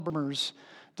customers,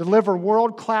 deliver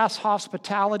world-class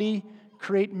hospitality,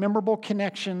 create memorable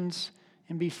connections,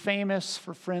 and be famous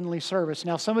for friendly service.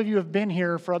 Now, some of you have been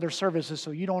here for other services,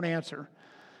 so you don't answer.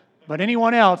 But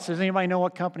anyone else, does anybody know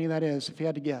what company that is, if you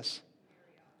had to guess?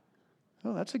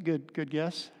 Oh, that's a good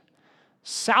guess.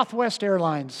 Southwest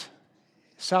Airlines.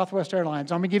 Southwest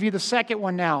Airlines. I'm going to give you the second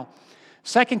one now.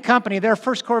 Second company, their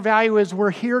first core value is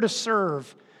we're here to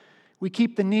serve. We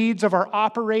keep the needs of our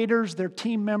operators, their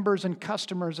team members, and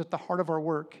customers at the heart of our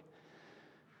work.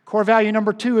 Core value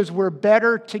number 2 is we're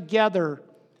better together.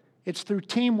 It's through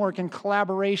teamwork and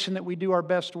collaboration that we do our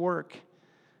best work.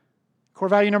 Core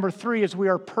value number 3 is we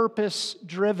are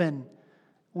purpose-driven.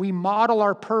 We model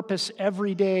our purpose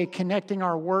every day, connecting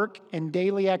our work and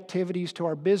daily activities to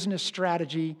our business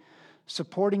strategy,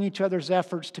 supporting each other's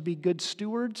efforts to be good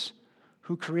stewards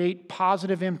who create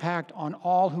positive impact on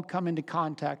all who come into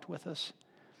contact with us.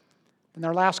 And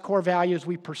our last core value is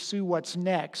we pursue what's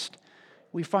next.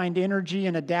 We find energy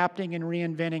in adapting and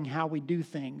reinventing how we do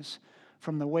things,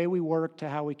 from the way we work to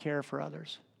how we care for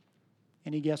others.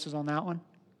 Any guesses on that one?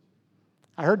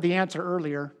 I heard the answer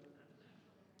earlier.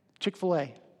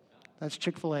 Chick-fil-A. That's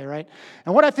Chick-fil-A, right?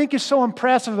 And what I think is so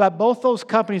impressive about both those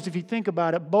companies, if you think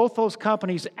about it, both those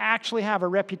companies actually have a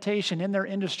reputation in their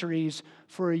industries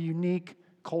for a unique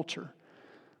culture.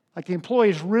 Like the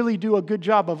employees really do a good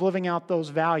job of living out those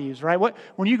values, right?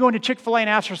 When you go into Chick-fil-A and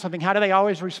ask for something, how do they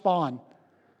always respond?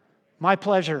 My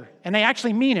pleasure. And they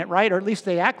actually mean it, right? Or at least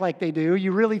they act like they do.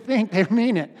 You really think they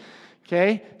mean it.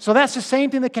 Okay? So that's the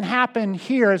same thing that can happen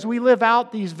here. As we live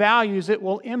out these values, it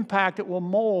will impact, it will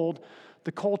mold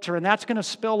the culture. And that's going to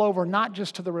spill over not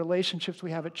just to the relationships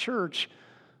we have at church,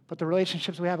 but the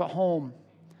relationships we have at home,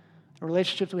 the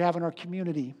relationships we have in our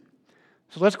community.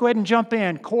 So let's go ahead and jump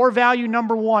in. Core value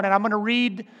number 1, and I'm going to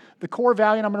read the core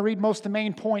value, and I'm going to read most of the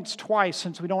main points twice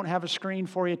since we don't have a screen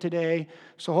for you today.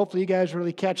 So hopefully you guys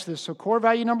really catch this. So core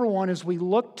value number 1 is we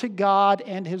look to God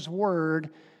and His Word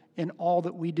in all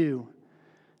that we do.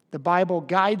 The Bible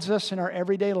guides us in our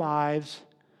everyday lives,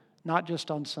 not just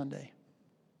on Sunday.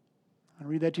 I'll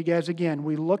read that to you guys again.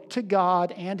 We look to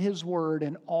God and His Word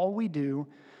in all we do.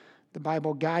 The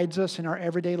Bible guides us in our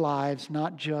everyday lives,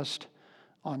 not just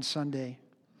on Sunday.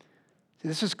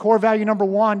 This is core value number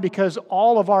 1 because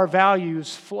all of our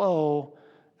values flow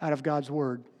out of God's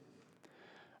Word.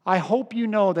 I hope you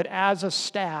know that as a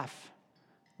staff,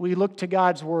 we look to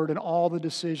God's Word in all the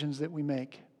decisions that we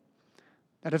make.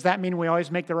 Now, does that mean we always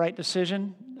make the right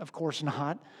decision? Of course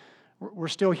not. We're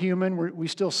still human. We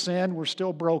still sin. We're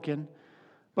still broken.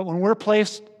 But when we're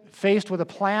faced with a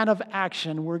plan of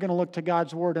action, we're going to look to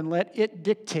God's Word and let it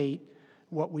dictate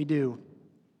what we do.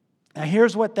 Now,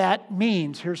 here's what that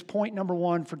means. Here's point number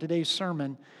 1 for today's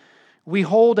sermon. We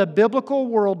hold a biblical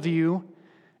worldview,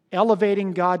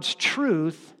 elevating God's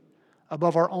truth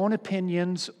above our own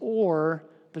opinions or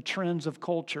the trends of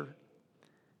culture.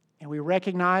 And we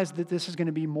recognize that this is going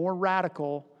to be more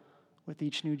radical with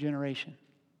each new generation.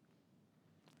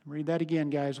 Read that again,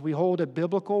 guys. We hold a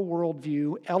biblical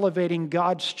worldview, elevating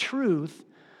God's truth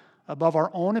above our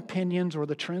own opinions or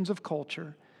the trends of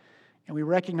culture. And we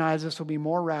recognize this will be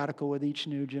more radical with each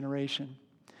new generation.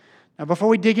 Now, before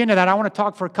we dig into that, I want to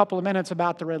talk for a couple of minutes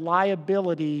about the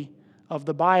reliability of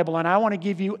the Bible. And I want to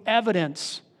give you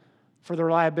evidence for the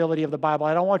reliability of the Bible.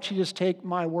 I don't want you to just take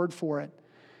my word for it.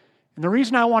 And the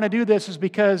reason I want to do this is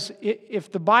because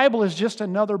if the Bible is just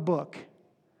another book,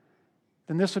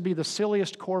 then this would be the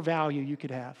silliest core value you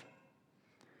could have.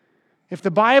 If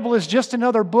the Bible is just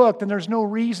another book, then there's no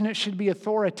reason it should be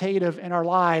authoritative in our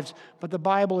lives. But the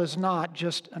Bible is not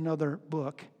just another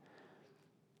book.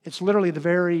 It's literally the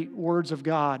very words of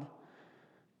God.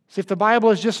 So if the Bible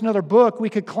is just another book, we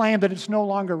could claim that it's no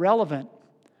longer relevant,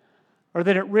 or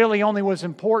that it really only was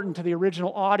important to the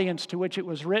original audience to which it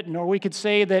was written. Or we could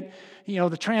say that,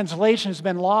 the translation has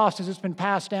been lost as it's been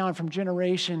passed down from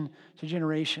generation to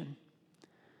generation.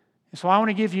 And so I want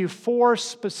to give you 4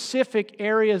 specific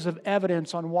areas of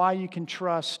evidence on why you can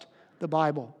trust the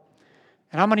Bible.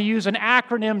 And I'm going to use an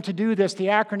acronym to do this. The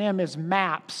acronym is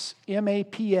MAPS,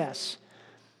 M-A-P-S.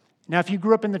 Now, if you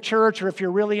grew up in the church or if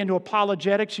you're really into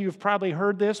apologetics, you've probably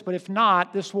heard this. But if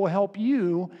not, this will help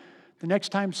you the next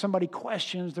time somebody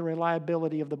questions the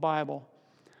reliability of the Bible.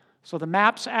 So the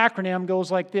MAPS acronym goes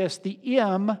like this. The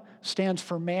M stands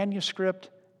for manuscript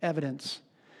evidence.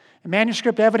 And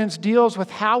manuscript evidence deals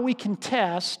with how we can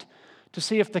test to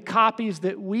see if the copies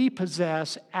that we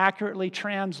possess accurately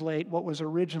translate what was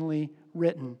originally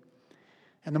written.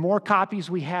 And the more copies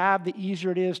we have, the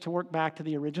easier it is to work back to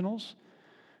the originals.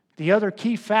 The other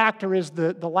key factor is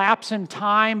the lapse in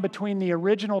time between the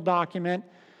original document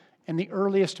and the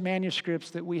earliest manuscripts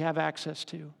that we have access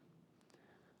to.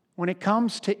 When it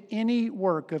comes to any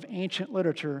work of ancient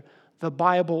literature, the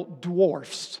Bible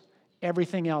dwarfs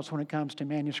everything else when it comes to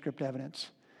manuscript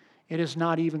evidence. It is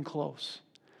not even close.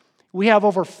 We have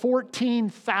over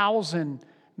 14,000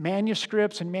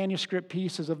 manuscripts and manuscript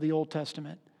pieces of the Old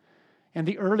Testament. And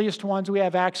the earliest ones we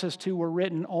have access to were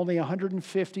written only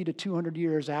 150 to 200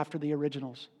 years after the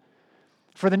originals.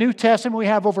 For the New Testament, we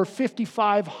have over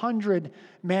 5,500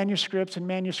 manuscripts and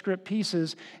manuscript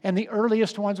pieces, and the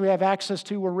earliest ones we have access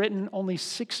to were written only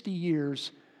 60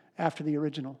 years after the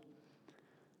original.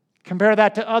 Compare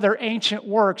that to other ancient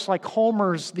works like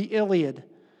Homer's The Iliad.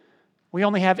 We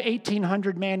only have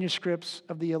 1,800 manuscripts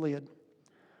of the Iliad.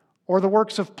 Or the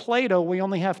works of Plato, we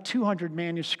only have 200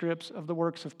 manuscripts of the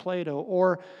works of Plato.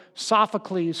 Or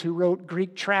Sophocles, who wrote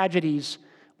Greek tragedies,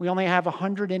 we only have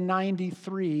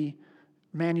 193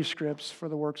 manuscripts for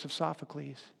the works of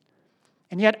Sophocles.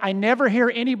 And yet I never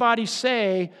hear anybody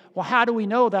say, well, how do we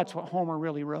know that's what Homer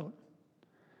really wrote?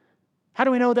 How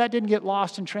do we know that didn't get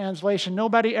lost in translation?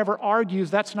 Nobody ever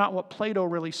argues that's not what Plato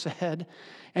really said.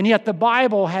 And yet the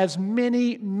Bible has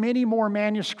many, many more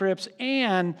manuscripts,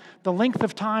 and the length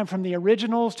of time from the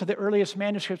originals to the earliest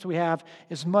manuscripts we have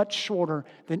is much shorter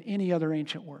than any other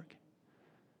ancient work.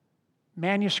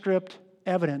 Manuscript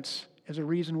evidence is a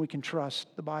reason we can trust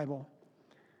the Bible.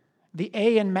 The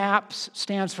A in MAPS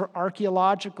stands for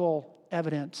archaeological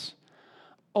evidence.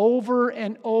 Over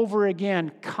and over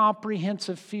again,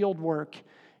 comprehensive field work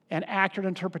and accurate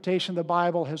interpretation of the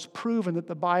Bible has proven that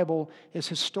the Bible is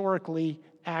historically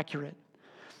accurate.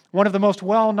 One of the most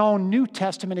well-known New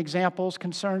Testament examples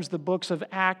concerns the books of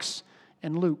Acts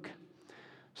and Luke.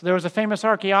 So there was a famous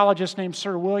archaeologist named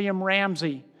Sir William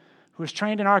Ramsay who was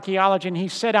trained in archaeology, and he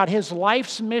set out his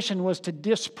life's mission was to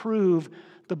disprove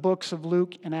the books of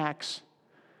Luke and Acts.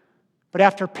 But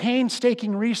after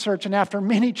painstaking research and after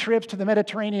many trips to the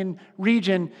Mediterranean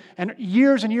region and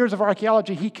years of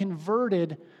archaeology, he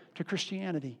converted to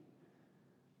Christianity.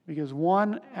 Because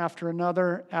one after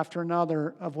another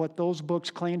of what those books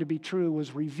claimed to be true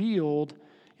was revealed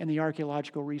in the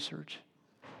archaeological research.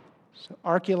 So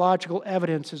archaeological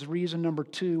evidence is reason number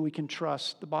 2 we can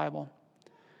trust the Bible.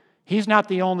 He's not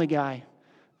the only guy.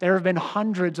 There have been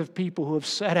hundreds of people who have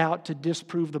set out to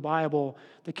disprove the Bible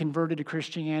that converted to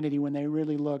Christianity when they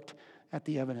really looked at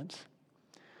the evidence.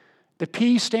 The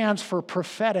P stands for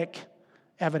prophetic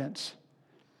evidence.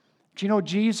 Do you know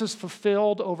Jesus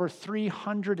fulfilled over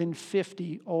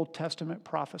 350 Old Testament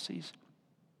prophecies?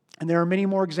 And there are many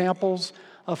more examples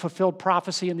of fulfilled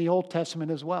prophecy in the Old Testament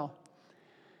as well.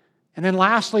 And then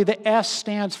lastly, the S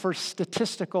stands for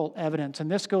statistical evidence,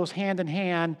 and this goes hand in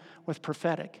hand with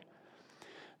prophetic.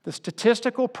 The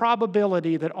statistical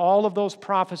probability that all of those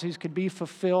prophecies could be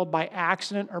fulfilled by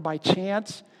accident or by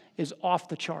chance is off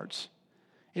the charts.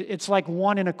 It's like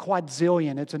 1 in a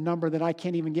quadrillion. It's a number that I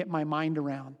can't even get my mind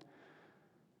around.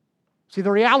 See, the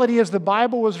reality is the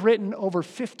Bible was written over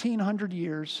 1,500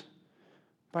 years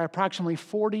by approximately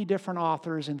 40 different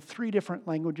authors in 3 different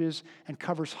languages and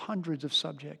covers hundreds of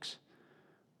subjects.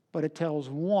 But it tells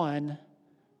one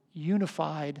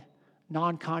unified,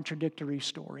 non-contradictory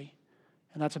story.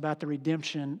 And that's about the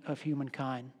redemption of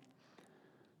humankind.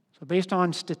 So based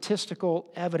on statistical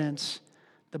evidence,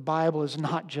 the Bible is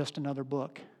not just another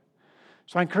book.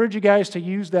 So I encourage you guys to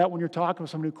use that when you're talking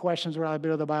with someone who questions about a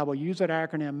bit of the Bible. Use that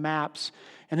acronym, MAPS.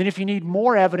 And then if you need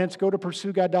more evidence, go to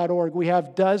pursuegod.org. We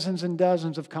have dozens and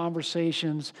dozens of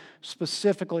conversations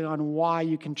specifically on why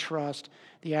you can trust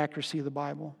the accuracy of the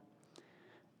Bible.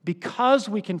 Because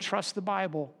we can trust the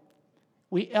Bible,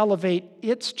 we elevate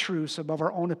its truths above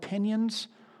our own opinions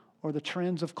or the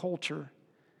trends of culture.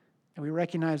 And we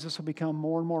recognize this will become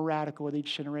more and more radical with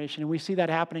each generation. And we see that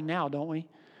happening now, don't we?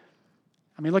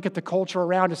 I mean, look at the culture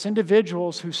around us.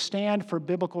 Individuals who stand for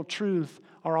biblical truth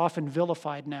are often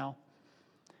vilified now.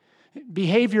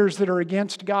 Behaviors that are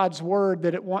against God's word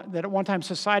that at one time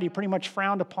society pretty much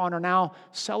frowned upon are now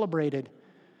celebrated.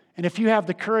 And if you have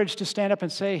the courage to stand up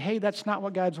and say, hey, that's not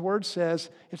what God's word says,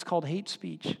 it's called hate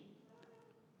speech.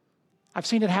 I've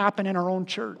seen it happen in our own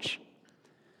church.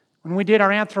 When we did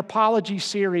our anthropology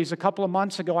series a couple of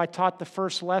months ago, I taught the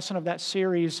first lesson of that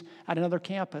series at another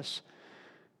campus.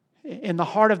 In the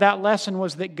heart of that lesson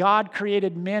was that God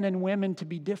created men and women to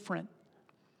be different.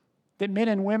 That men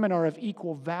and women are of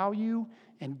equal value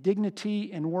and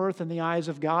dignity and worth in the eyes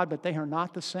of God, but they are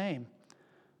not the same.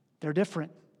 They're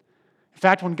different. In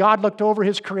fact, when God looked over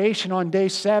His creation on day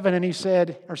 7 and He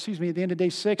said, at the end of day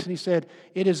 6, and He said,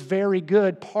 it is very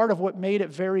good. Part of what made it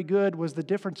very good was the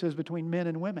differences between men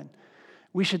and women.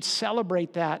 We should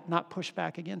celebrate that, not push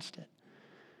back against it.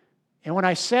 And when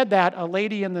I said that, a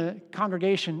lady in the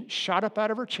congregation shot up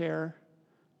out of her chair,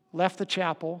 left the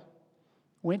chapel,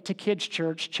 went to kids'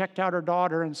 church, checked out her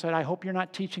daughter, and said, I hope you're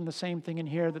not teaching the same thing in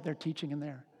here that they're teaching in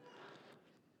there.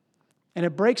 And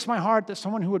it breaks my heart that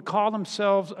someone who would call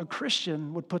themselves a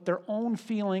Christian would put their own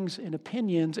feelings and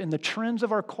opinions and the trends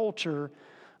of our culture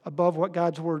above what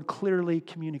God's Word clearly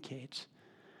communicates.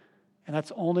 And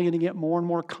that's only going to get more and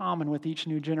more common with each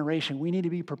new generation. We need to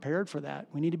be prepared for that.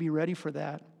 We need to be ready for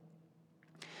that.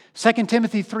 2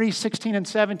 Timothy 3:16 and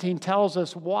 17 tells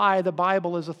us why the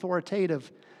Bible is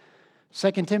authoritative.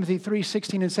 2 Timothy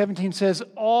 3:16 and 17 says,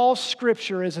 all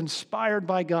Scripture is inspired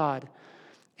by God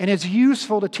and is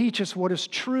useful to teach us what is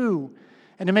true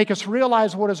and to make us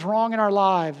realize what is wrong in our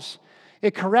lives.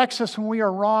 It corrects us when we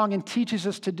are wrong and teaches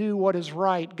us to do what is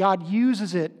right. God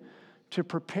uses it to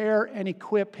prepare and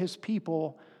equip His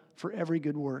people for every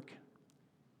good work.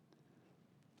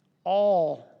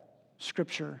 All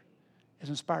Scripture is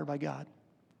inspired by God.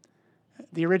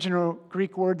 The original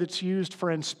Greek word that's used for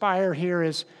inspire here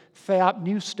is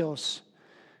theopneustos.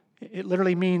 It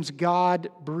literally means God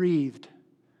breathed.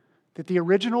 That the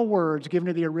original words given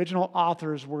to the original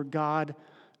authors were God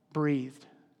breathed.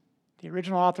 The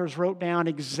original authors wrote down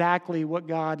exactly what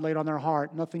God laid on their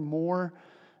heart. Nothing more,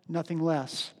 nothing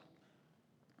less.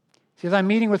 See, as I'm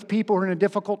meeting with people who are in a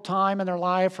difficult time in their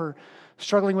life or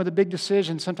struggling with a big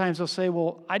decision, sometimes they'll say,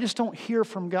 well, I just don't hear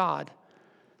from God.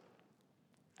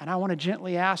 And I want to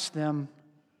gently ask them,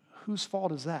 whose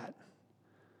fault is that?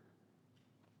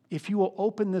 If you will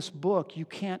open this book, you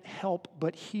can't help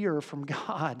but hear from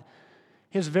God.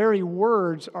 His very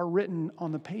words are written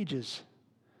on the pages.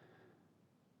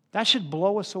 That should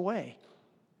blow us away.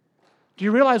 Do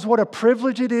you realize what a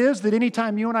privilege it is that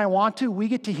anytime you and I want to, we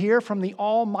get to hear from the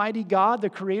Almighty God, the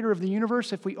creator of the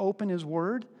universe, if we open His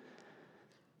Word?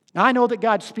 Now, I know that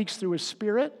God speaks through His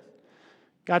Spirit.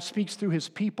 God speaks through His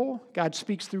people. God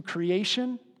speaks through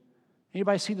creation.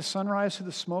 Anybody see the sunrise through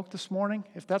the smoke this morning?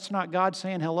 If that's not God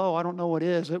saying hello, I don't know what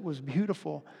is. It was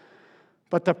beautiful.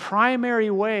 But the primary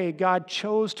way God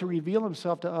chose to reveal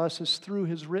Himself to us is through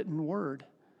His written Word.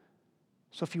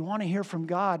 So if you want to hear from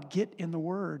God, get in the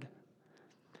Word.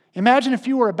 Imagine if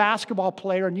you were a basketball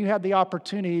player and you had the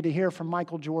opportunity to hear from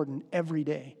Michael Jordan every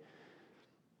day.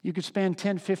 You could spend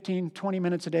 10, 15, 20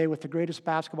 minutes a day with the greatest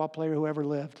basketball player who ever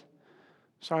lived.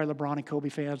 Sorry, LeBron and Kobe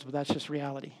fans, but that's just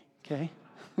reality, okay?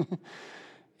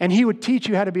 And he would teach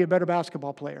you how to be a better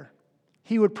basketball player.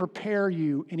 He would prepare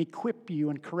you and equip you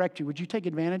and correct you. Would you take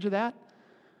advantage of that?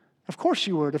 Of course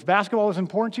you would. If basketball was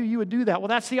important to you, you would do that. Well,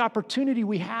 that's the opportunity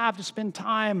we have to spend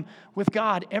time with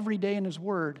God every day in His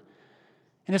Word.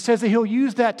 And it says that He'll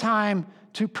use that time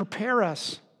to prepare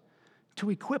us, to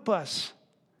equip us.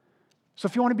 So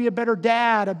if you want to be a better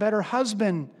dad, a better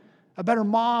husband, a better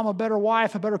mom, a better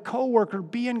wife, a better coworker,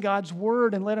 be in God's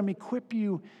Word and let Him equip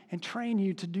you and train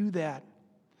you to do that.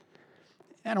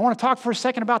 And I want to talk for a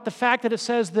second about the fact that it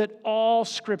says that all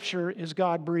Scripture is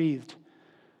God-breathed,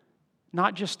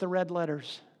 not just the red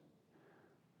letters.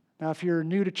 Now, if you're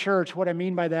new to church, what I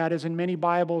mean by that is in many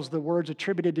Bibles, the words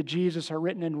attributed to Jesus are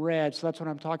written in red. So that's what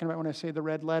I'm talking about when I say the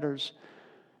red letters.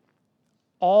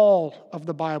 All of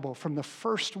the Bible, from the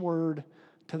first word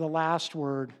to the last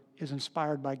word, is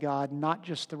inspired by God, not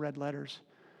just the red letters.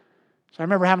 So I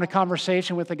remember having a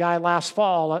conversation with a guy last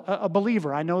fall, a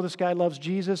believer. I know this guy loves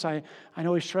Jesus. I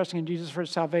know he's trusting in Jesus for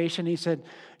his salvation. He said,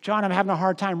 John, I'm having a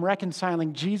hard time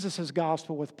reconciling Jesus'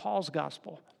 gospel with Paul's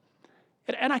gospel.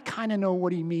 And I kind of know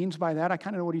what he means by that. I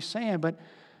kind of know what he's saying, but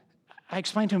I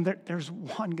explained to him that there's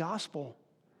one gospel.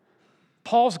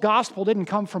 Paul's gospel didn't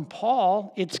come from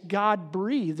Paul. It's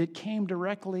God-breathed. It came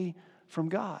directly from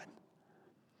God.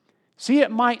 See,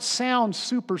 it might sound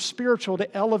super spiritual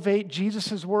to elevate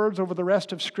Jesus' words over the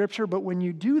rest of Scripture, but when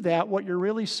you do that, what you're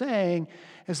really saying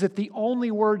is that the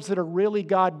only words that are really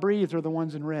God-breathed are the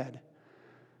ones in red.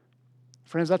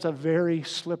 Friends, that's a very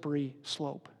slippery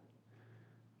slope.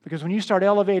 Because when you start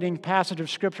elevating passage of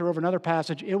Scripture over another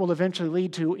passage, it will eventually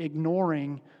lead to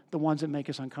ignoring the ones that make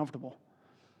us uncomfortable,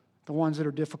 the ones that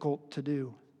are difficult to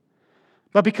do.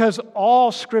 But because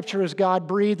all Scripture is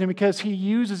God-breathed and because He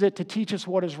uses it to teach us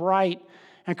what is right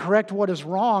and correct what is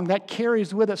wrong, that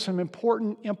carries with it some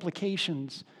important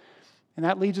implications. And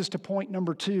that leads us to point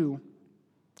number 2.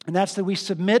 And that's that we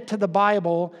submit to the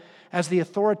Bible as the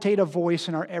authoritative voice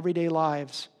in our everyday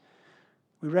lives.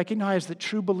 We recognize that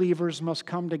true believers must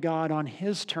come to God on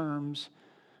His terms,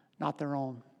 not their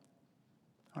own.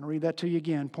 I want to read that to you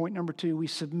again. Point number 2, we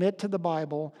submit to the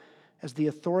Bible as the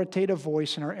authoritative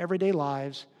voice in our everyday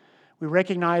lives. We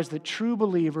recognize that true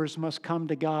believers must come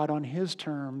to God on His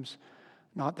terms,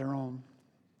 not their own.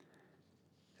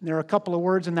 And there are a couple of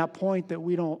words in that point that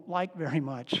we don't like very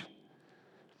much.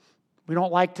 We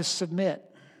don't like to submit.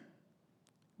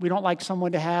 We don't like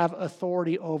someone to have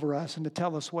authority over us and to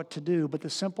tell us what to do. But the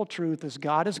simple truth is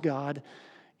God,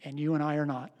 and you and I are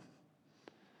not.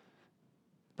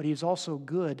 But He's also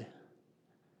good.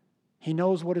 He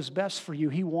knows what is best for you.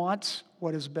 He wants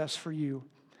what is best for you.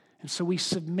 And so we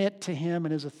submit to Him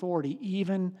and His authority,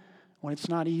 even when it's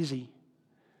not easy.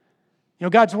 You know,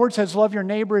 God's Word says, love your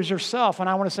neighbor as yourself. And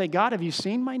I want to say, God, have you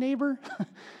seen my neighbor?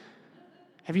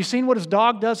 Have you seen what his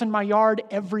dog does in my yard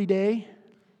every day?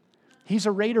 He's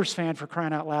a Raiders fan, for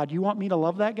crying out loud. You want me to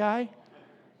love that guy?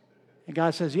 And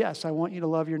God says, yes, I want you to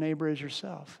love your neighbor as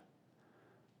yourself.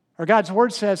 Or God's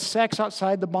Word says sex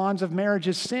outside the bonds of marriage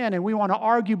is sin, and we want to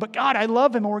argue, but God, I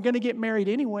love him, and we're going to get married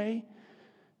anyway.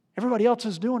 Everybody else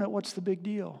is doing it. What's the big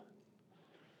deal?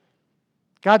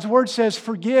 God's Word says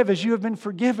forgive as you have been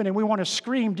forgiven, and we want to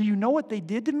scream, do you know what they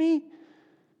did to me?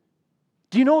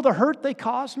 Do you know the hurt they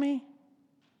caused me?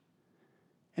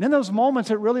 And in those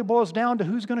moments, it really boils down to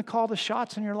who's going to call the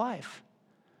shots in your life.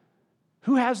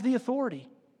 Who has the authority?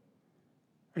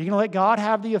 Are you going to let God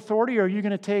have the authority, or are you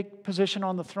going to take position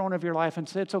on the throne of your life and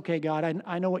say, it's okay, God,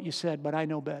 I know what you said, but I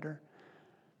know better?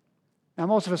 Now,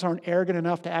 most of us aren't arrogant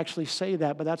enough to actually say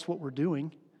that, but that's what we're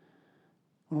doing.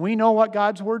 When we know what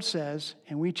God's Word says,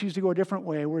 and we choose to go a different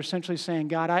way, we're essentially saying,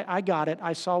 God, I got it.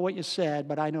 I saw what you said,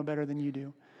 but I know better than you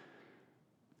do.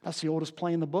 That's the oldest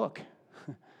play in the book.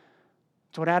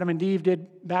 It's what Adam and Eve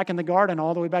did back in the garden,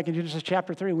 all the way back in Genesis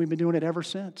chapter 3, and we've been doing it ever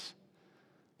since.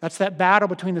 That's that battle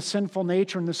between the sinful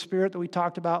nature and the spirit that we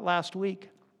talked about last week.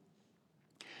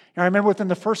 Now, I remember within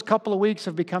the first couple of weeks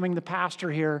of becoming the pastor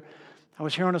here, I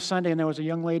was here on a Sunday, and there was a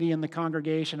young lady in the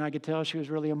congregation. I could tell she was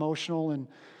really emotional, and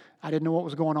I didn't know what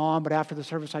was going on, but after the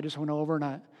service, I just went over and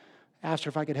I asked her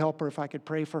if I could help her, if I could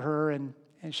pray for her, and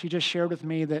she just shared with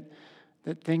me that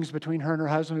things between her and her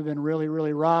husband have been really,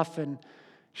 really rough, and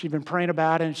she'd been praying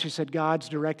about it, and she said, God's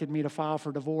directed me to file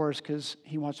for divorce because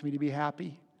He wants me to be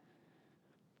happy.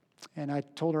 And I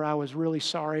told her I was really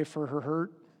sorry for her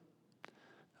hurt.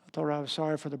 I told her I was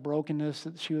sorry for the brokenness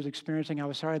that she was experiencing. I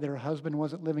was sorry that her husband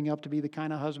wasn't living up to be the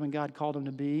kind of husband God called him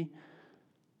to be.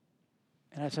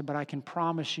 And I said, but I can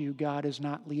promise you God is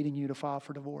not leading you to file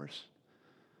for divorce.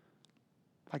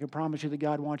 I can promise you that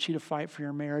God wants you to fight for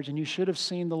your marriage. And you should have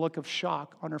seen the look of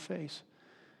shock on her face.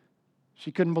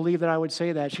 She couldn't believe that I would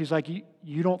say that. She's like,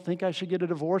 you don't think I should get a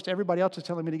divorce? Everybody else is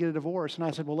telling me to get a divorce. And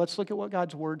I said, well, let's look at what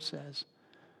God's Word says.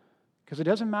 Because it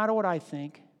doesn't matter what I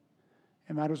think.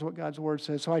 It matters what God's Word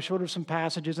says. So I showed her some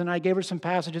passages, and I gave her some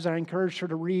passages I encouraged her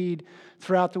to read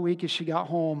throughout the week as she got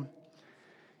home.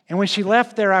 And when she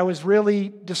left there, I was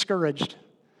really discouraged.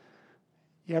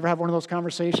 You ever have one of those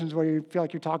conversations where you feel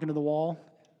like you're talking to the wall?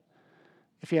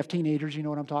 If you have teenagers, you know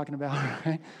what I'm talking about,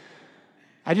 right?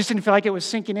 I just didn't feel like it was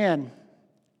sinking in.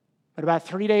 But about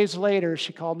 3 days later,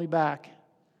 she called me back.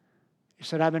 She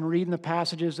said, I've been reading the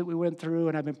passages that we went through,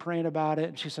 and I've been praying about it.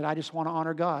 And she said, I just want to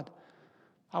honor God.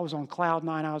 I was on cloud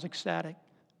nine. I was ecstatic.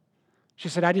 She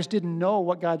said, I just didn't know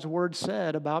what God's Word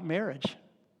said about marriage.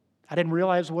 I didn't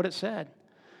realize what it said.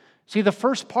 See, the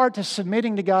first part to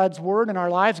submitting to God's Word in our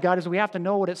lives, God, is we have to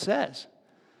know what it says,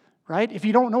 right? If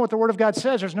you don't know what the Word of God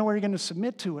says, there's nowhere you're going to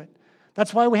submit to it.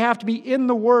 That's why we have to be in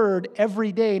the Word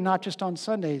every day, not just on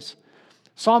Sundays.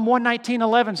 Psalm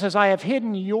 119:11 says, I have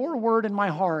hidden your word in my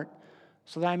heart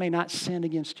so that I may not sin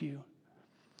against you.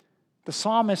 The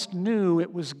psalmist knew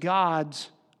it was God's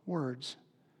words.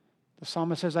 The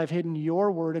psalmist says, I've hidden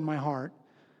your word in my heart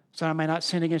so that I may not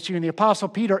sin against you. And the Apostle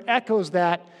Peter echoes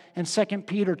that in 2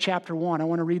 Peter chapter 1. I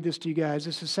want to read this to you guys.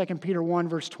 This is 2 Peter 1,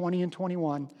 verse 20 and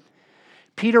 21.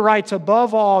 Peter writes,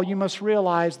 above all, you must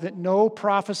realize that no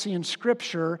prophecy in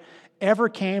Scripture ever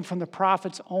came from the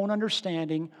prophet's own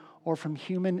understanding or from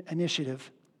human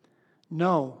initiative.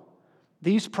 No,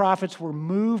 these prophets were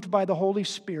moved by the Holy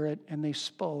Spirit and they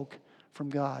spoke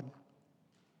from God.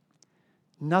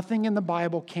 Nothing in the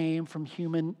Bible came from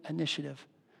human initiative.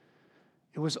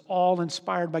 It was all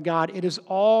inspired by God. It is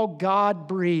all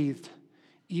God-breathed,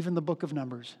 even the book of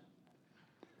Numbers.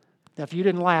 Now, if you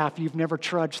didn't laugh, you've never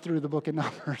trudged through the book of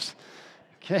Numbers.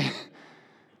 Okay?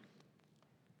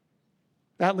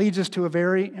 That leads us to a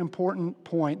very important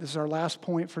point. This is our last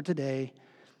point for today.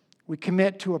 We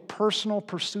commit to a personal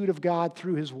pursuit of God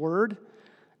through His Word,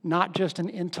 not just an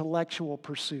intellectual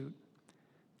pursuit.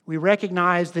 We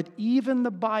recognize that even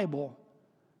the Bible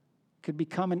could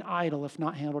become an idol if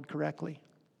not handled correctly.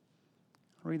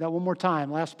 I'll read that one more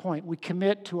time. Last point. We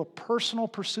commit to a personal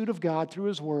pursuit of God through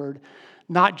His Word,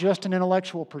 not just an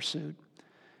intellectual pursuit.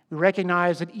 We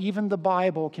recognize that even the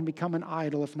Bible can become an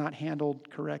idol if not handled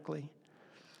correctly.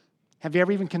 Have you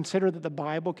ever even considered that the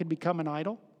Bible could become an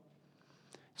idol?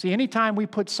 See, anytime we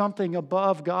put something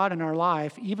above God in our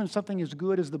life, even something as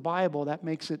good as the Bible, that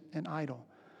makes it an idol.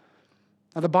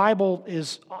 Now, the Bible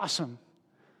is awesome.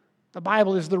 The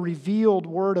Bible is the revealed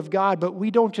Word of God, but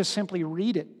we don't just simply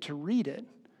read it to read it.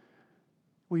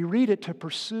 We read it to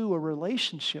pursue a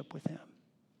relationship with Him.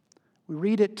 We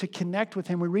read it to connect with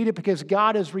Him. We read it because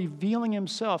God is revealing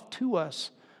Himself to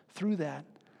us through that.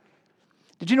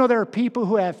 Did you know there are people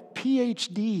who have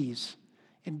PhDs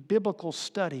in biblical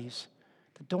studies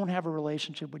that don't have a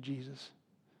relationship with Jesus?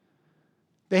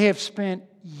 They have spent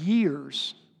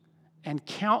years and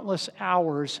countless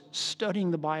hours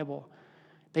studying the Bible.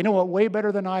 They know it way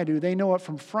better than I do. They know it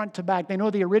from front to back. They know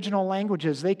the original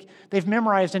languages. They've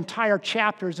memorized entire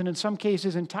chapters and in some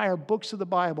cases entire books of the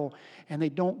Bible, and they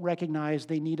don't recognize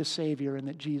they need a Savior and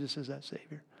that Jesus is that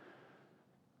Savior.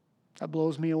 That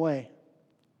blows me away.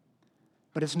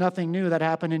 But it's nothing new that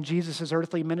happened in Jesus'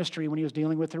 earthly ministry when He was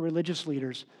dealing with the religious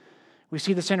leaders. We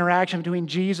see this interaction between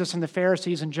Jesus and the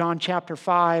Pharisees in John chapter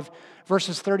 5,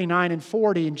 verses 39 and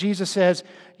 40. And Jesus says,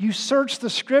 "You search the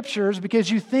Scriptures because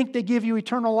you think they give you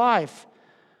eternal life.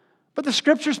 But the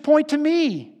Scriptures point to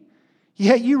me.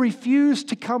 Yet you refuse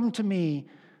to come to me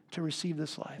to receive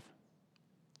this life."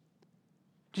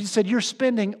 Jesus said, you're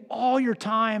spending all your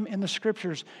time in the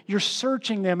Scriptures. You're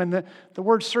searching them. And the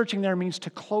word searching there means to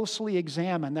closely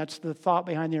examine. That's the thought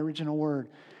behind the original word.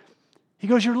 He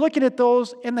goes, you're looking at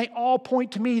those and they all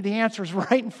point to me. The answer is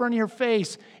right in front of your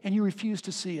face and you refuse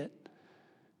to see it.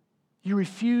 You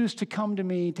refuse to come to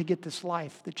me to get this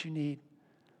life that you need.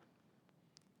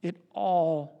 It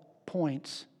all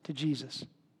points to Jesus.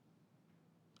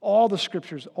 All the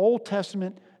Scriptures, Old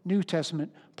Testament, New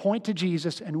Testament, point to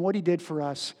Jesus and what He did for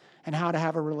us and how to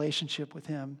have a relationship with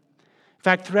Him. In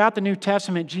fact, throughout the New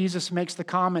Testament, Jesus makes the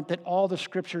comment that all the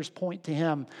Scriptures point to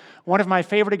Him. One of my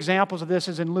favorite examples of this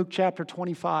is in Luke chapter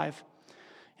 25.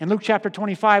 In Luke chapter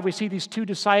 25, we see these two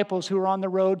disciples who are on the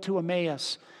road to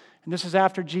Emmaus. And this is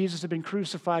after Jesus had been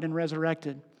crucified and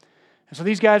resurrected. And so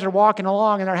these guys are walking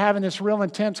along and they're having this real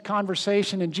intense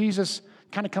conversation, and Jesus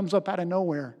kind of comes up out of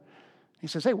nowhere. He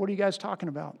says, "Hey, what are you guys talking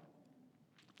about?"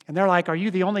 And they're like, "Are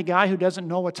you the only guy who doesn't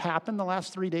know what's happened the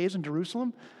last 3 days in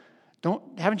Jerusalem?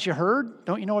 Haven't you heard?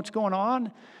 Don't you know what's going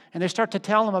on?" And they start to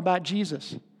tell him about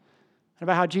Jesus and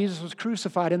about how Jesus was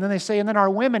crucified. And then they say, "And then our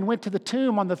women went to the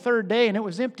tomb on the third day and it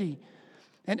was empty.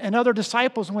 And other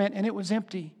disciples went and it was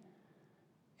empty."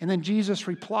 And then Jesus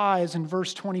replies in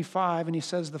verse 25 and He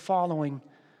says the following,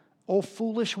 "O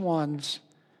foolish ones,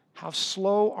 how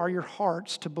slow are your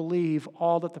hearts to believe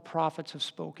all that the prophets have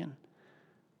spoken?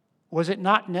 Was it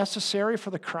not necessary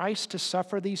for the Christ to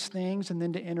suffer these things and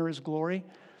then to enter His glory?"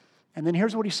 And then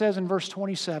here's what He says in verse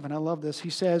 27. I love this. He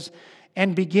says,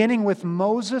 "And beginning with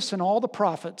Moses and all the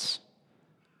prophets,"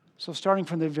 so starting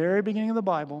from the very beginning of the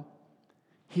Bible,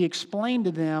 He explained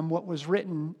to them what was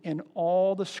written in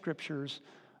all the Scriptures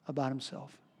about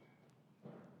Himself.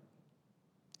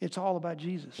 It's all about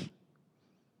Jesus.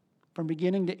 From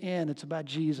beginning to end, it's about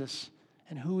Jesus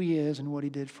and who He is and what He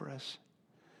did for us.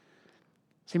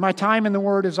 See, my time in the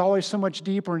Word is always so much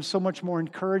deeper and so much more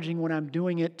encouraging when I'm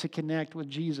doing it to connect with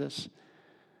Jesus.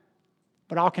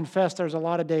 But I'll confess there's a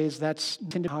lot of days that's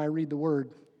how I read the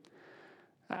Word.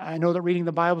 I know that reading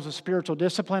the Bible is a spiritual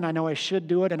discipline. I know I should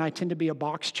do it, and I tend to be a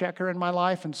box checker in my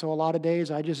life, and so a lot of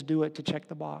days I just do it to check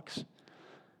the box.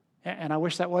 And I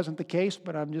wish that wasn't the case,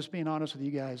 but I'm just being honest with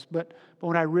you guys. But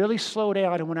when I really slow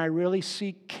down and when I really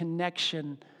seek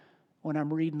connection when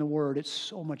I'm reading the Word, it's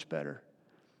so much better.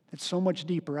 It's so much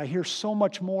deeper. I hear so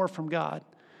much more from God.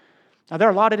 Now, there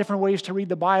are a lot of different ways to read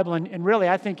the Bible, and really,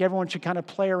 I think everyone should kind of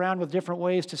play around with different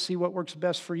ways to see what works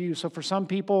best for you. So for some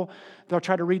people, they'll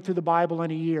try to read through the Bible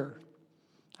in a year.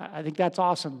 I think that's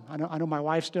awesome. I know my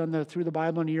wife's done the Through the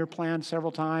Bible in a Year plan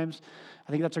several times.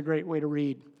 I think that's a great way to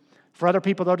read. For other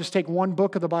people, they'll just take one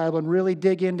book of the Bible and really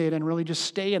dig into it and really just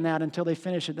stay in that until they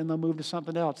finish it. Then they'll move to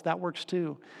something else. That works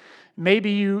too. Maybe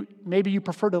you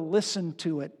prefer to listen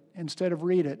to it instead of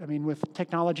read it. I mean, with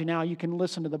technology now, you can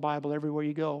listen to the Bible everywhere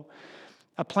you go.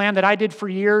 A plan that I did for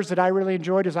years that I really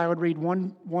enjoyed is I would read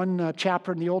one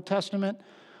chapter in the Old Testament,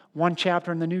 one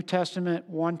chapter in the New Testament,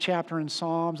 one chapter in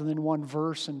Psalms, and then one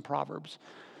verse in Proverbs.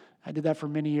 I did that for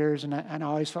many years, and I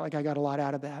always felt like I got a lot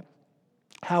out of that.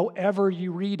 However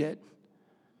you read it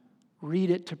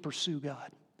to pursue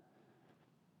God.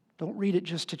 Don't read it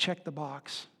just to check the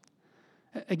box.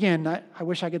 Again, I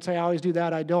wish I could say I always do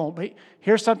that. I don't. But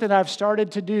here's something that I've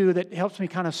started to do that helps me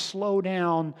kind of slow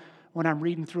down when I'm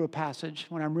reading through a passage,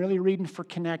 when I'm really reading for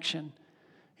connection.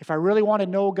 If I really want to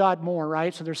know God more,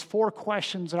 right? So there's 4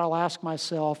 questions that I'll ask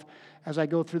myself as I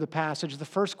go through the passage. The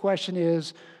first question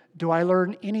is, do I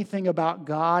learn anything about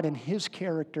God and His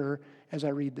character as I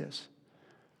read this?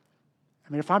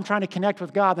 I mean, if I'm trying to connect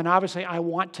with God, then obviously I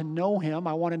want to know Him.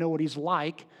 I want to know what He's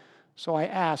like. So I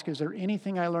ask, is there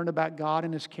anything I learned about God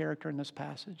and His character in this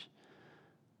passage?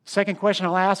 Second question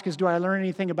I'll ask is, do I learn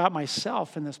anything about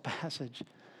myself in this passage?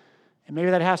 And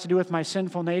maybe that has to do with my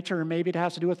sinful nature, or maybe it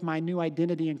has to do with my new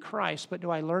identity in Christ, but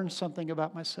do I learn something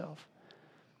about myself?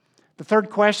 The third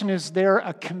question is there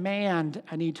a command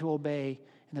I need to obey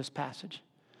in this passage?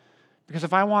 Because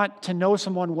if I want to know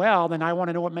someone well, then I want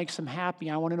to know what makes them happy.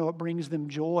 I want to know what brings them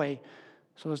joy.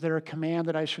 So is there a command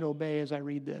that I should obey as I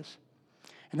read this?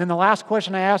 And then the last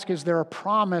question I ask, is there a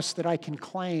promise that I can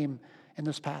claim in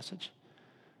this passage?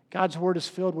 God's Word is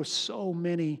filled with so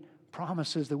many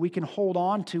promises that we can hold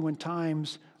on to when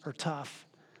times are tough.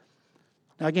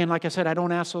 Now again, like I said, I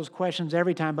don't ask those questions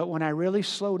every time, but when I really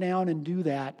slow down and do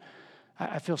that,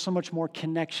 I feel so much more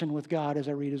connection with God as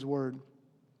I read His Word.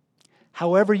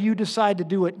 However you decide to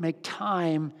do it, make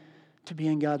time to be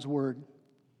in God's Word.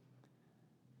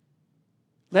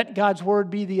 Let God's Word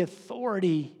be the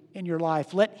authority in your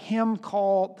life. Let Him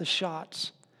call the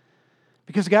shots.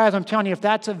 Because guys, I'm telling you, if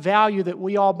that's a value that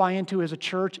we all buy into as a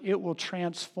church, it will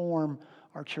transform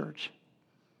our church.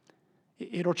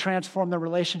 It'll transform the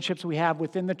relationships we have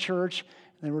within the church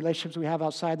and the relationships we have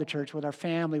outside the church, with our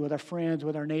family, with our friends,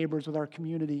 with our neighbors, with our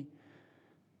community.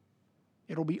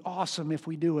 It'll be awesome if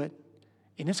we do it.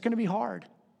 And it's going to be hard.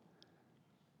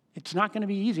 It's not going to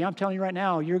be easy. I'm telling you right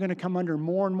now, you're going to come under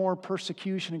more and more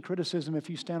persecution and criticism if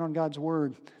you stand on God's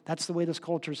Word. That's the way this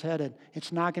culture is headed.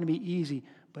 It's not going to be easy,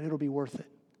 but it'll be worth it.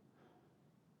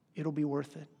 It'll be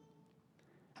worth it.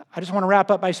 I just want to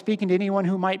wrap up by speaking to anyone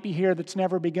who might be here that's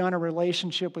never begun a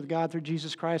relationship with God through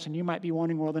Jesus Christ, and you might be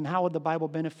wondering, well, then how would the Bible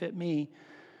benefit me?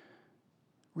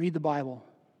 Read the Bible.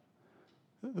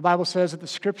 The Bible says that the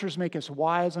Scriptures make us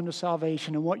wise unto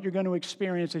salvation, and what you're going to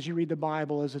experience as you read the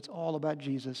Bible is it's all about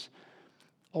Jesus.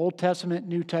 Old Testament,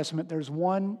 New Testament, there's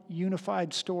one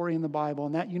unified story in the Bible,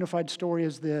 and that unified story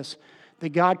is this, that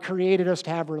God created us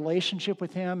to have a relationship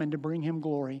with Him and to bring Him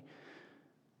glory.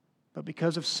 But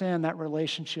because of sin, that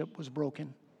relationship was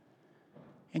broken.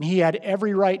 And He had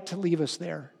every right to leave us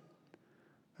there.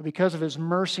 But because of His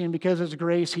mercy and because of His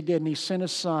grace, He did, and He sent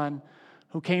His Son,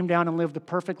 who came down and lived the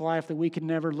perfect life that we could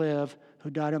never live, who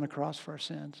died on the cross for our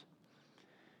sins.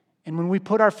 And when we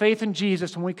put our faith in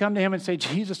Jesus, when we come to Him and say,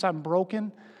 Jesus, I'm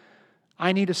broken,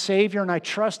 I need a Savior, and I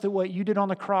trust that what You did on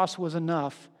the cross was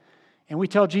enough. And we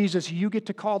tell Jesus, You get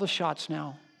to call the shots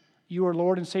now. You are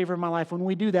Lord and Savior of my life. When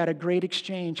we do that, a great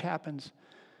exchange happens.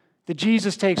 That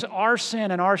Jesus takes our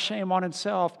sin and our shame on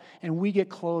Himself, and we get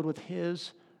clothed with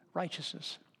His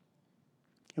righteousness.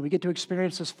 And we get to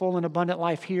experience this full and abundant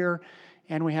life here,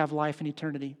 and we have life in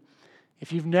eternity.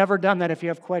 If you've never done that, if you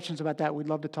have questions about that, we'd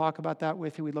love to talk about that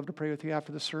with you. We'd love to pray with you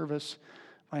after the service.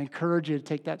 I encourage you to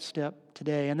take that step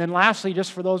today. And then lastly,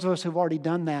 just for those of us who've already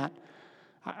done that,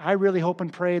 I really hope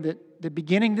and pray that the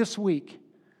beginning this week,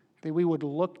 that we would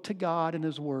look to God and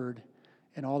His Word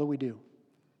in all that we do.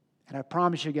 And I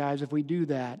promise you guys, if we do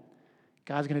that,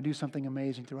 God's going to do something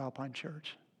amazing through Alpine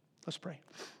Church. Let's pray.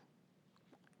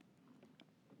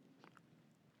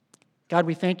 God,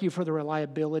 we thank You for the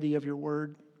reliability of Your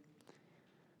Word.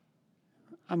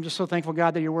 I'm just so thankful,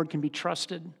 God, that Your Word can be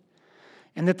trusted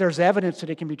and that there's evidence that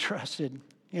it can be trusted.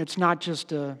 It's not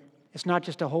just a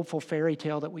hopeful fairy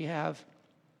tale that we have.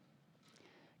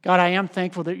 God, I am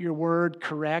thankful that Your Word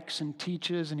corrects and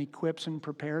teaches and equips and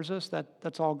prepares us.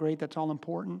 That's all great. That's all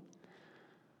important.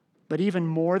 But even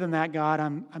more than that, God,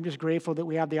 I'm just grateful that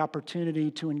we have the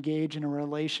opportunity to engage in a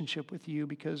relationship with You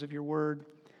because of Your Word.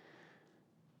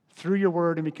 Through Your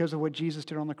Word and because of what Jesus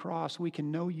did on the cross, we can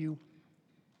know You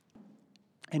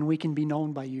and we can be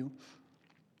known by You.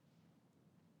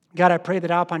 God, I pray that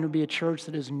Alpine would be a church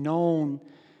that is known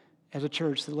as a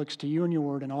church that looks to You and Your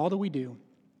Word in all that we do.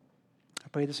 I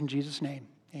pray this in Jesus' name.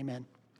 Amen.